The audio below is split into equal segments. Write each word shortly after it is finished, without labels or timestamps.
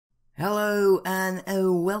Hello and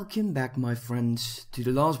welcome back, my friends, to the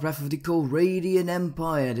last breath of the Calradian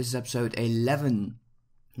Empire. This is episode 11.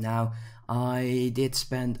 Now, I did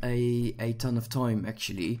spend a ton of time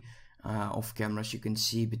actually off camera, as you can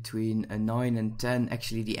see, between 9 and 10.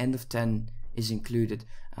 Actually, the end of 10 is included.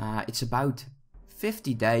 It's about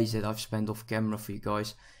 50 days that I've spent off camera for you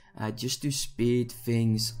guys, just to speed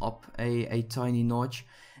things up a tiny notch.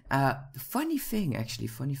 Funny thing,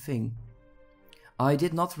 I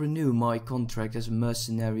did not renew my contract as a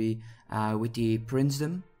mercenary with the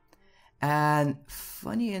princedom, and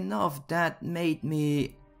funny enough, that made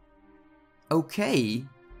me okay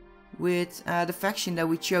with the faction that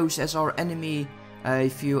we chose as our enemy a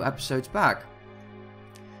few episodes back.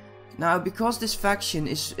 Now, because this faction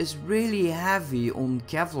is really heavy on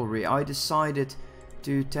cavalry, I decided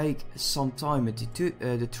to take some time at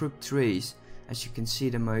the troop trees. As you can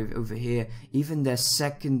see them over here, even their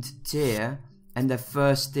second tier and their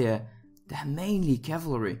first tier, they're mainly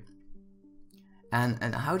cavalry.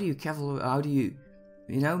 And how do you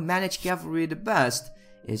manage cavalry the best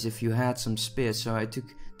is if you had some spears. So I took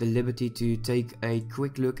the liberty to take a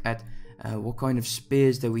quick look at what kind of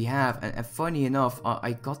spears that we have, and funny enough,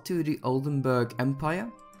 I got to the Oldenburg Empire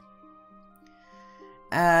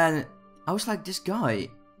and I was like, this guy,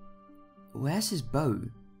 where's his bow?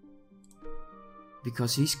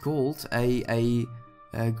 Because he's called a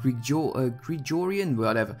Gregorian,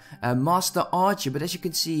 whatever, master archer, but as you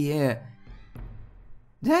can see here,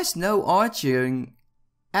 there's no archering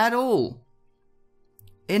at all.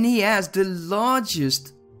 And he has the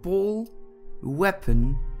largest pole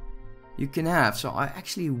weapon you can have. So I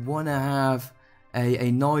actually want to have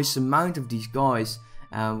a nice amount of these guys.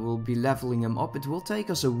 We'll be leveling them up. It will take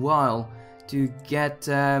us a while to get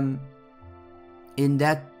in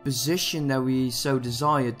that position that we so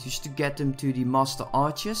desired, just to get them to the master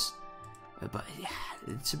archers. But yeah,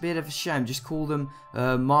 it's a bit of a shame. Just call them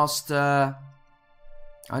master,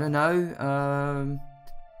 I don't know,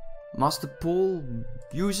 master pool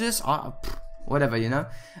users, whatever, you know.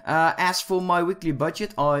 As for my weekly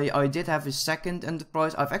budget, I did have a second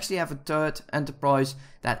enterprise. I've actually have a third enterprise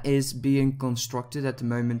that is being constructed at the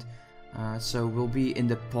moment, so we'll be in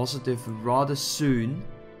the positive rather soon.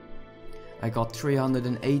 I got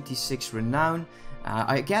 386 renown.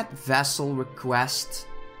 I get vassal requests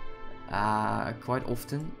quite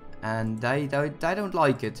often, and they don't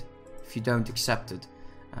like it if you don't accept it.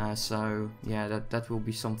 So yeah, that will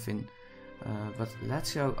be something. But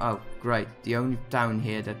let's go. Oh, great! The only town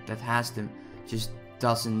here that has them just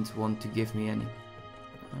doesn't want to give me any.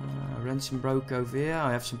 Ransom broke over here.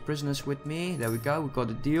 I have some prisoners with me. There we go. We got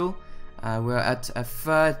a deal. We're at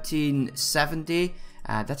 1370.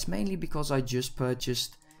 That's mainly because I just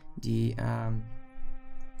purchased the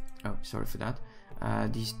oh, sorry for that,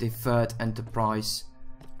 the third enterprise.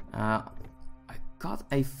 I got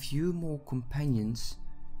a few more companions,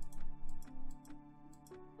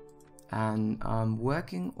 and I'm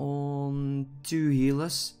working on 2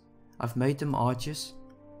 healers. I've made them archers.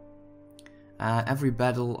 Every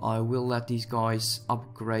battle I will let these guys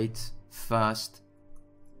upgrade first.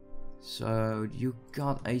 So you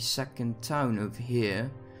got a second town over here.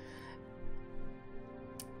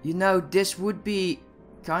 You know, this would be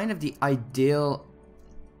kind of the ideal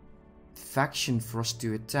faction for us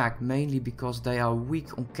to attack, mainly because they are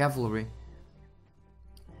weak on cavalry.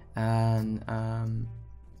 And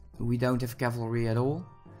we don't have cavalry at all.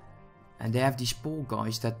 And they have these poor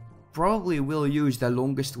guys that probably will use their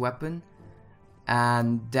longest weapon,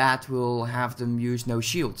 and that will have them use no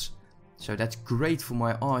shields. So that's great for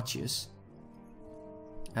my archers.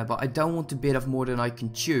 But I don't want to bit off more than I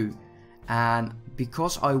can chew. And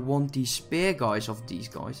because I want these spear guys of these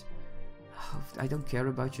guys. I don't care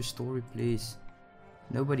about your story, please.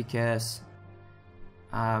 Nobody cares.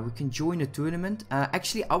 We can join a tournament.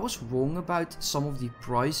 Actually, I was wrong about some of the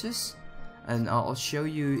prizes. And I'll show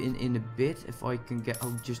you in a bit if I can get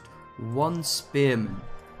just 1 spearman.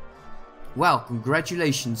 Well,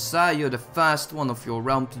 congratulations, sir. You're the first one of your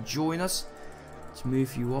realm to join us. Let's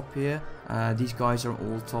move you up here. These guys are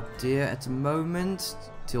all top tier at the moment.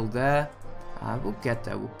 Till there. We'll get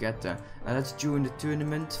there, let's join the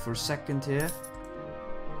tournament for a second here.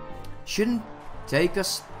 Shouldn't take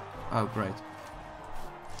us... Oh, great.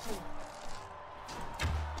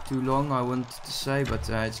 Too long, I wanted to say, but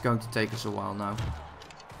it's going to take us a while now.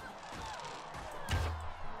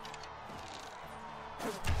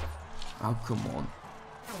 Oh, come on.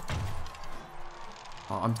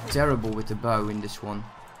 Oh, I'm terrible with the bow in this one.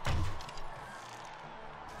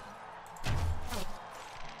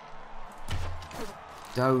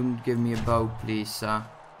 Don't give me a bow, please, sir.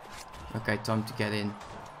 Okay, time to get in.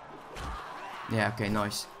 Yeah, okay,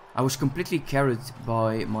 nice. I was completely carried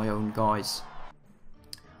by my own guys.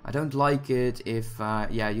 I don't like it if,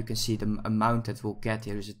 yeah, you can see the amount that we'll get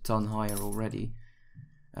here is a ton higher already.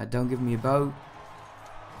 Don't give me a bow.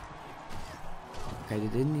 Okay, they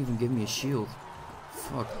didn't even give me a shield.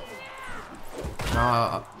 Fuck. No,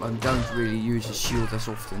 I don't really use a shield as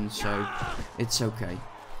often, so it's okay.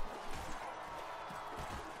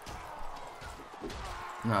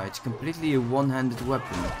 No, it's completely a one-handed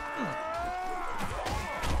weapon.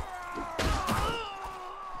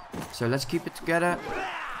 So let's keep it together.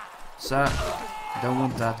 Sir, don't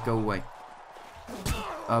want that, go away.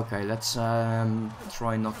 Okay, let's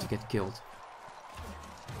try not to get killed.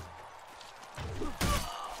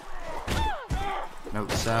 No,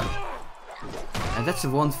 sir. And that's the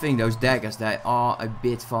one thing, those daggers, they are a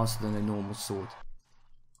bit faster than a normal sword.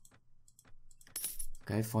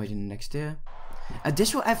 Okay, fighting the next tier.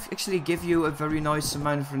 This will actually give you a very nice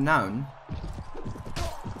amount of renown.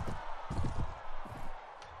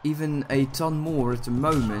 Even a ton more at the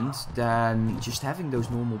moment than just having those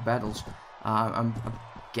normal battles. I'm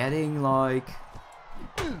getting like,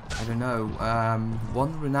 I don't know,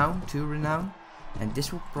 1 renown, 2 renown. And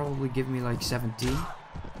this will probably give me like 17.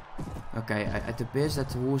 Okay, it appears that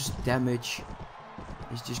the horse damage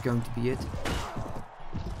is just going to be it.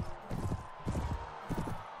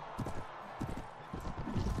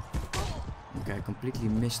 Okay, I completely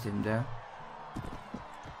missed him there.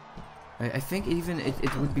 I think even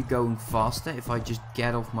it would be going faster if I just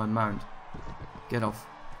get off my mount. Get off.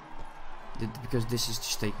 Because this is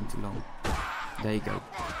just taking too long. There you go.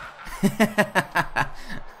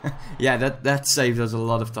 Yeah, that saved us a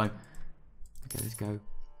lot of time. Okay, let's go.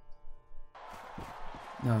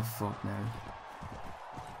 No, fuck no.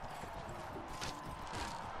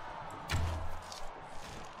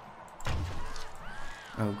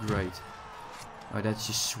 Oh, great. Oh, that's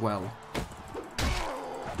just swell.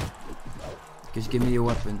 Just give me your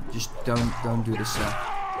weapon. Just don't do this, sir.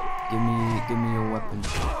 Give me your weapon.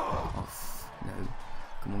 Oh, no.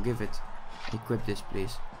 Come on, give it. Equip this,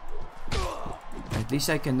 please. At least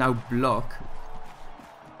I can now block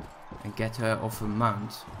and get her off her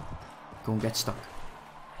mount. Go on, get stuck.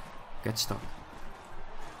 Get stuck.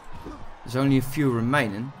 There's only a few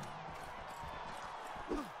remaining.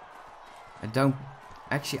 I don't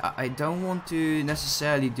want to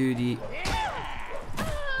necessarily do the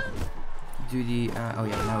oh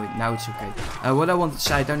yeah, now it's okay. What I want to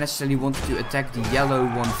say, I don't necessarily want to attack the yellow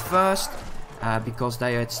one first, because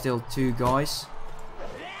they had still 2 guys.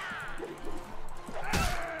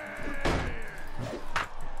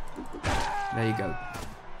 There you go.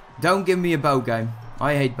 Don't give me a bow game.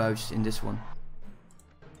 I hate bows in this one.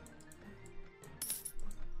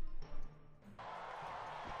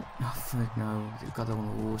 Oh fuck no, he got on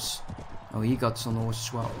a horse. Oh, he got on a horse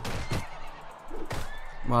as well.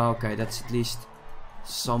 Well, okay, that's at least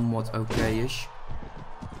somewhat okay-ish.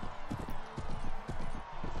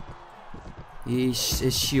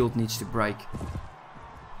 His shield needs to break.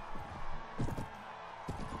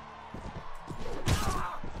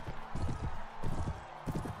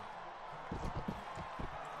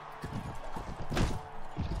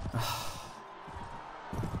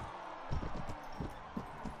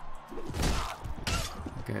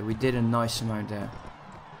 Okay, we did a nice amount there.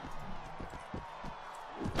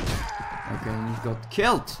 Okay, and he got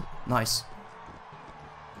killed. Nice.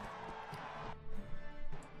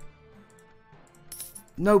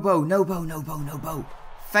 No bow, no bow, no bow, no bow.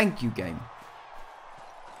 Thank you, game.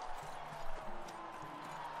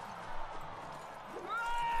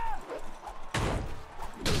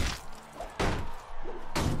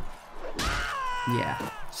 Yeah.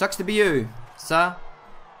 Sucks to be you, sir.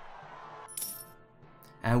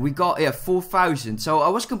 And we got 4,000. So I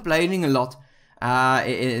was complaining a lot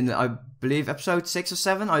in I believe episode 6 or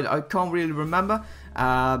 7. I can't really remember.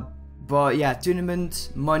 But yeah,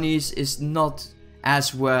 tournament monies is not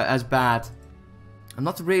as bad. I'm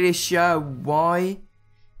not really sure why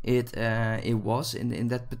it was in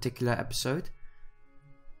that particular episode.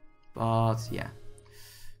 But yeah.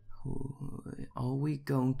 Are we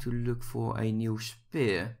going to look for a new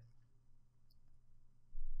spear?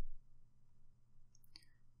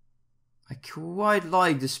 I quite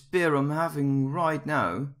like the spear I'm having right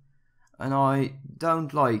now, and I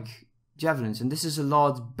don't like javelins, and this is a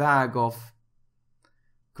large bag of...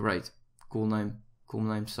 Great, cool name,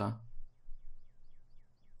 sir.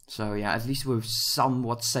 So yeah, at least we're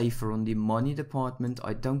somewhat safer on the money department.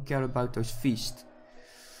 I don't care about those feasts.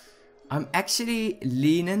 I'm actually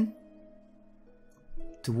leaning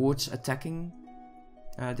towards attacking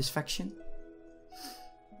this faction.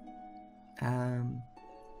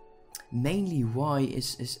 mainly why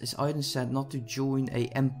is Aiden said not to join a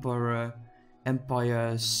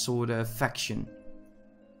empire sort of faction.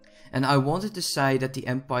 And I wanted to say that the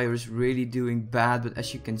Empire is really doing bad, but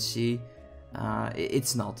as you can see,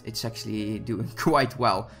 it's not. It's actually doing quite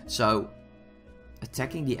well. So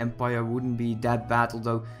attacking the Empire wouldn't be that bad,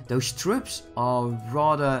 although those troops are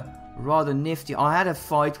rather nifty. I had a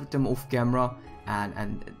fight with them off camera,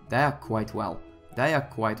 and they are quite well. They are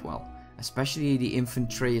quite well. Especially the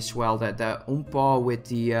infantry as well. They're on par with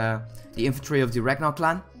the infantry of the Ragnar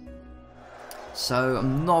clan. So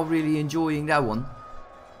I'm not really enjoying that one.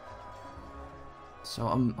 So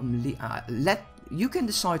you can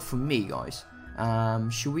decide for me, guys.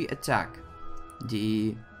 Should we attack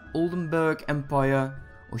the Oldenburg Empire,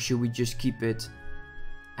 or should we just keep it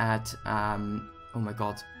at oh my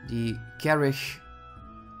god, the Carigit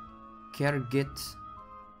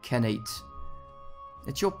Khanate?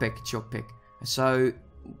 It's your pick. It's your pick. So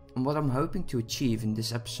what I'm hoping to achieve in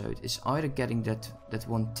this episode is either getting that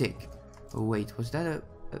one tick. Oh wait, was that a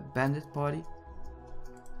bandit party?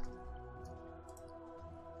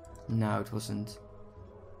 No, it wasn't.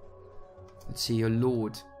 Let's see, your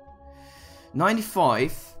lord.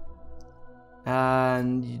 95.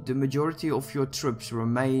 And the majority of your troops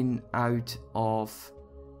remain out of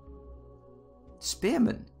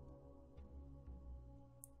spearmen.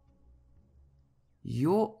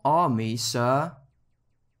 Your army, sir,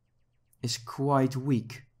 is quite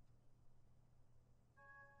weak.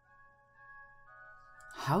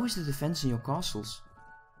 How is the defense in your castles?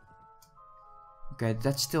 Okay,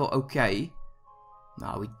 that's still okay.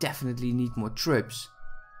 Now we definitely need more troops.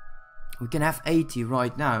 We can have 80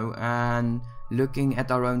 right now, and looking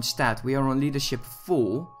at our own stat, we are on leadership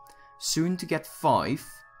 4, soon to get 5.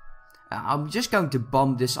 I'm just going to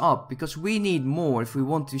bump this up, because we need more if we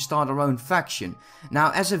want to start our own faction.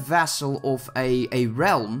 Now, as a vassal of a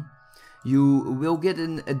realm, you will get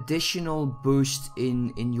an additional boost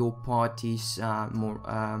in your party's more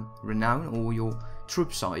renown, or your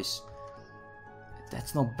troop size.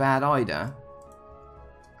 That's not bad either.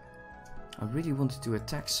 I really wanted to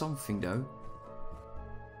attack something though.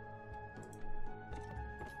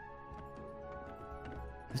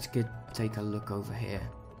 Let's take a look over here.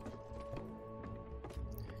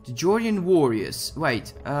 The Georgian warriors.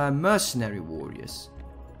 Wait, mercenary warriors.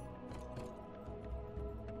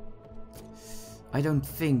 I don't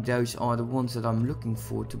think those are the ones that I'm looking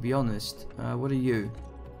for, to be honest. What are you?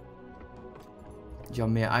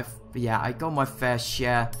 Jamir, I got my fair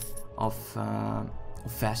share of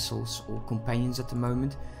vassals or companions at the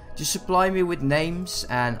moment. Just supply me with names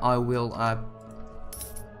and I will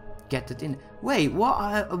get it in. Wait,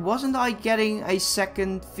 what? Wasn't I getting a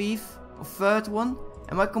second fief or third one?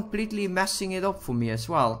 Am I completely messing it up for me as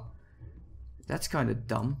well? That's kind of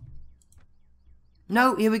dumb.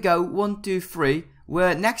 No, here we go. 1, 2, 3.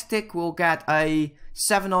 Where next tick we'll get a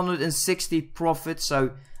 760 profit.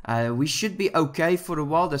 So we should be okay for a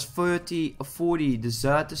while. There's 30 or 40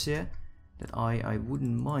 deserters here that I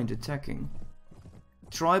wouldn't mind attacking.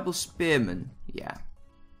 Tribal spearmen. Yeah,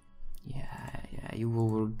 you will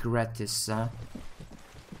regret this, sir.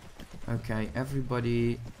 Okay,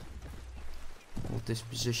 everybody hold this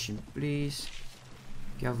position, please.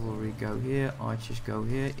 Cavalry go here, archers go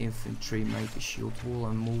here, infantry make a shield wall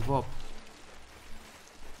and move up.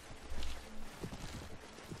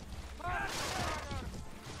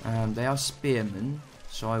 They are spearmen,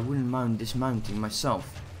 so I wouldn't mind dismounting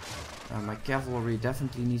myself. My cavalry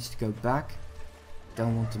definitely needs to go back.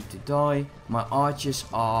 Don't want them to die. My archers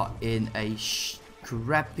are in a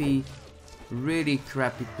crappy, really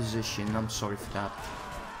crappy position. I'm sorry for that.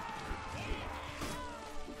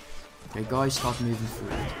 Okay, guys, start moving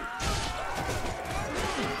forward.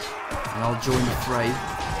 And I'll join the fray.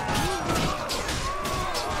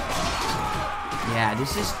 Yeah,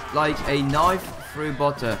 this is like a knife through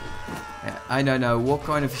butter. I don't know what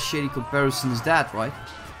kind of shitty comparison is that, right?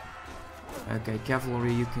 Okay,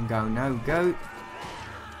 cavalry, you can go now. Go.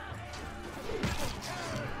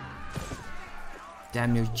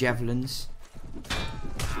 Damn those javelins.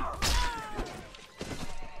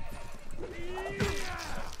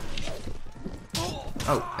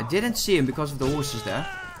 Oh, I didn't see him because of the horses there.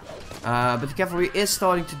 But the cavalry is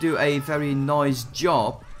starting to do a very nice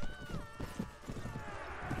job.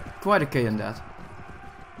 Quite okay on that.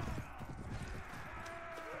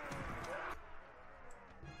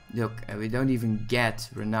 Look, we don't even get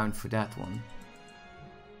renowned for that one.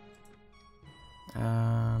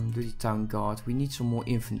 Do the town guard. We need some more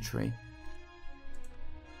infantry.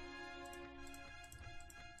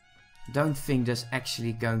 Don't think there's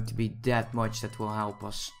actually going to be that much that will help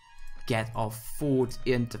us get our fourth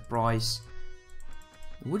enterprise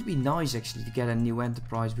It would be nice actually to get a new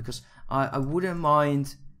enterprise, because I wouldn't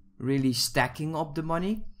mind really stacking up the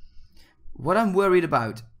money. What I'm worried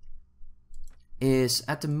about is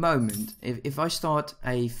at the moment, if I start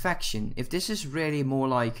a faction, if this is really more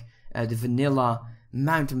like the vanilla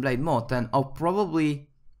Mountain Blade mod, then I'll probably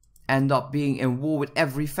end up being in war with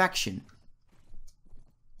every faction.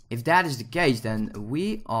 If that is the case, then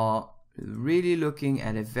we are really looking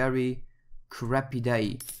at a very crappy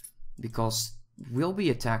day, because we'll be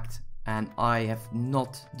attacked and I have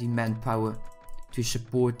not the manpower to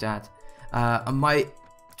support that. My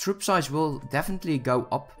troop size will definitely go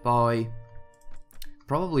up by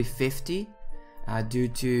probably 50 due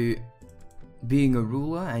to being a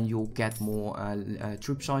ruler, and you'll get more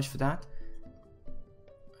troop size for that.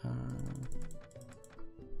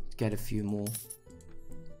 Let's get a few more.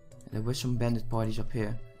 There were some bandit parties up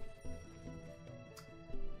here.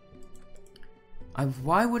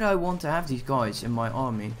 Why would I want to have these guys in my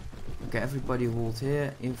army? Okay, everybody hold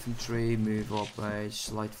here. Infantry move up a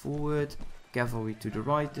slight forward. Cavalry to the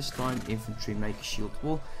right this time. Infantry make a shield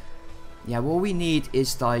wall. Yeah, what we need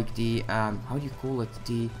is like the how do you call it?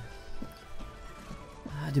 The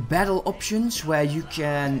battle options, where you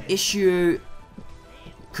can issue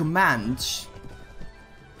commands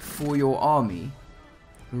for your army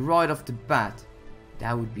right off the bat.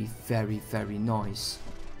 That would be very, very nice.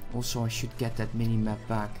 Also, I should get that mini-map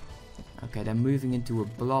back. Okay, they're moving into a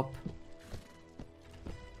blob.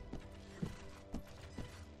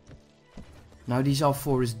 Now these are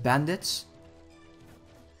forest bandits.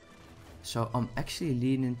 So I'm actually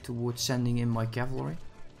leaning towards sending in my cavalry.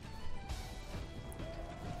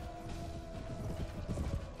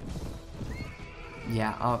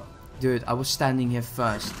 Yeah, dude, I was standing here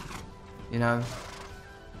first. You know?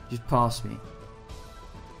 Just pass me.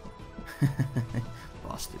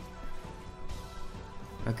 Bastard.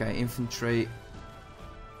 Okay, infantry.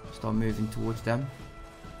 Start moving towards them.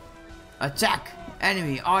 Attack!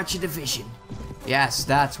 Enemy archer division. Yes,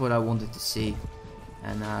 that's what I wanted to see.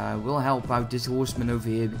 And we'll help out this horseman over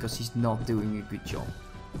here, because he's not doing a good job.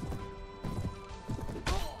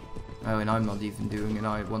 Oh, and I'm not even doing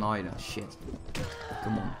one either. Shit.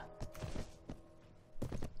 Come on.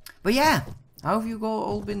 But yeah, how have you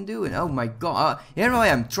all been doing? Oh my god. Here I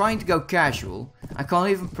am, trying to go casual. I can't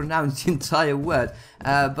even pronounce the entire word.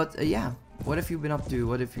 Yeah, what have you been up to?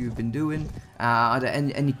 What have you been doing? Are there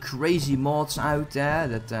any crazy mods out there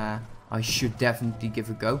that I should definitely give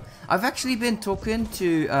a go? I've actually been talking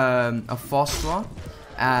to a Fostra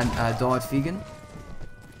and Dart Vegan,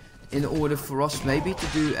 in order for us maybe to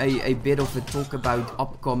do a bit of a talk about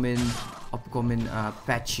upcoming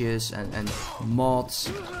patches and mods.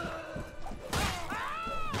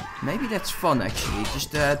 Maybe that's fun actually,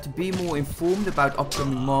 just to be more informed about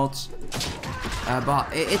upcoming mods. But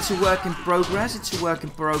it's a work in progress.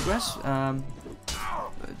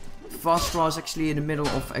 Fastra is actually in the middle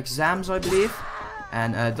of exams, I believe,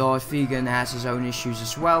 and Dart Vegan has his own issues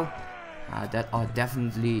as well. That are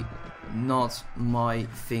definitely not my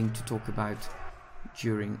thing to talk about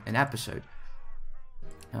during an episode.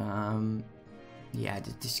 Yeah,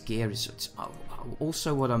 this gear is...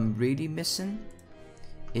 also, what I'm really missing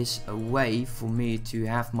is a way for me to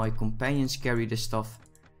have my companions carry this stuff.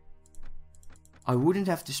 I wouldn't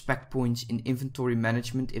have the spec points in inventory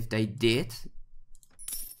management if they did,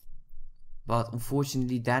 but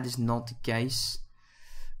unfortunately that is not the case.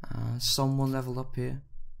 Someone level up here.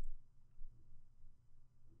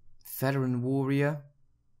 Veteran warrior.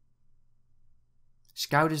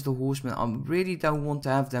 Scout is the horseman. I really don't want to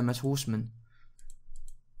have them as horsemen.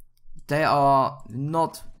 They are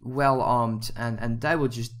not well armed, and they will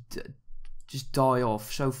just die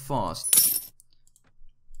off so fast.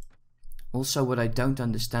 Also, what I don't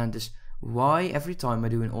understand is why every time I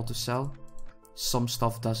do an auto sell, some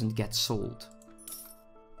stuff doesn't get sold.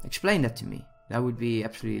 Explain that to me. That would be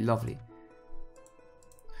absolutely lovely.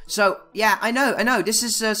 So yeah, I know. This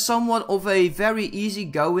is somewhat of a very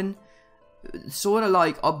easygoing, sort of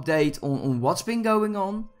like update on what's been going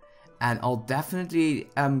on. And I'll definitely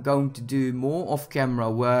am going to do more off-camera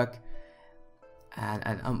work.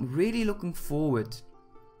 And I'm really looking forward.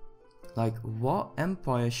 Like, what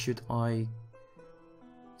empire should I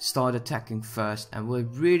start attacking first? And we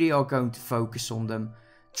really are going to focus on them.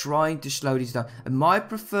 Trying to slow these down. And my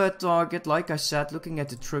preferred target, like I said, looking at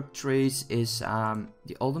the troop trees, is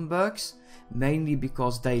the Oldenburgs. Mainly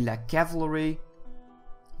because they lack cavalry.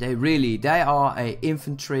 They are a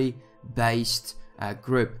infantry-based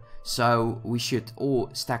group. So we should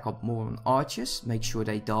all stack up more on archers, make sure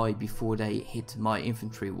they die before they hit my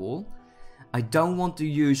infantry wall. I don't want to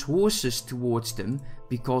use horses towards them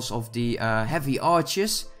because of the heavy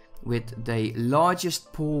archers with the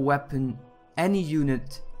largest pole weapon any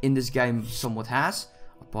unit in this game somewhat has,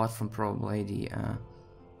 apart from probably the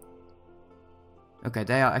okay,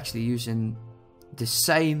 they are actually using the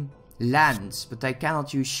same lance, but they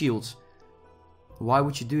cannot use shields. Why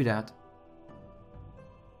would you do that?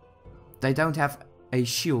 They don't have a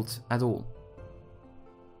shield at all.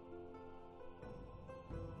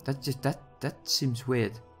 That seems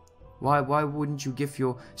weird. Why wouldn't you give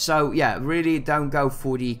your... So yeah, really don't go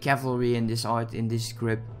for the cavalry in this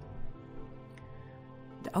grip.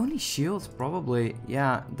 The only shield probably,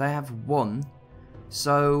 yeah, they have one.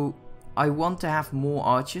 So I want to have more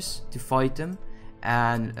archers to fight them.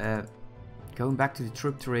 And going back to the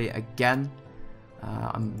troop tree again,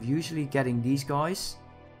 I'm usually getting these guys.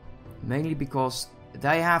 Mainly because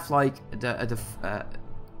they have like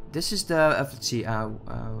this is the let's see,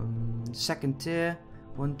 second tier.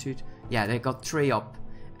 1, 2, yeah, they got 3 up,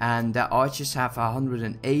 and the archers have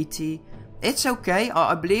 180. It's okay.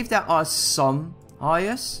 I believe there are some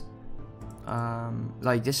highest,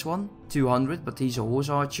 like this one, 200, but he's a horse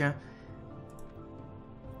archer.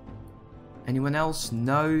 Anyone else?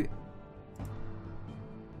 No.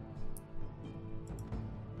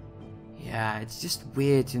 Yeah, it's just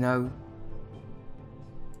weird, you know.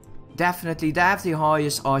 Definitely, they have the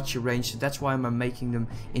highest archer range, so that's why I'm making them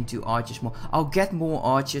into archers more. I'll get more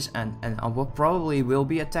archers, and I probably will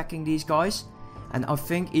be attacking these guys. And I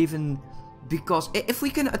think even because if we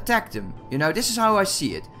can attack them, you know, this is how I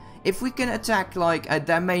see it. If we can attack like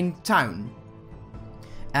their main town,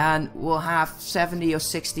 and we'll have 70 or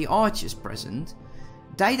 60 archers present,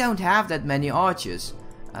 they don't have that many archers.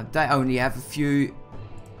 They only have a few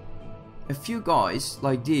guys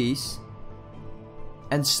like these.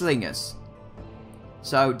 And slingers.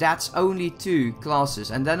 So that's only 2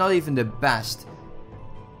 classes, and they're not even the best.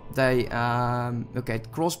 They okay,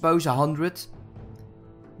 crossbows 100.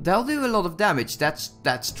 They'll do a lot of damage.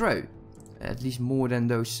 That's true. At least more than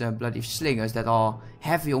those bloody slingers that are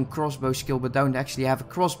heavy on crossbow skill but don't actually have a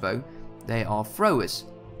crossbow. They are throwers,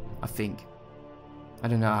 I think. I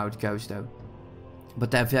don't know how it goes though.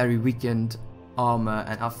 But they're very weakened armor,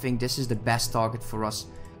 and I think this is the best target for us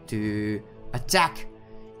to attack.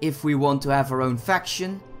 If we want to have our own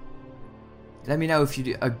faction. Let me know if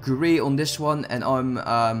you agree on this one. And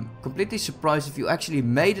I'm completely surprised if you actually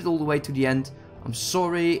made it all the way to the end. I'm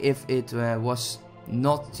sorry if it was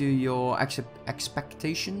not to your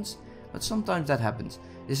expectations. But sometimes that happens.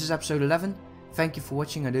 This is episode 11. Thank you for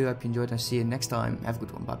watching. I do hope you enjoyed, and see you next time. Have a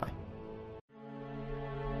good one. Bye bye.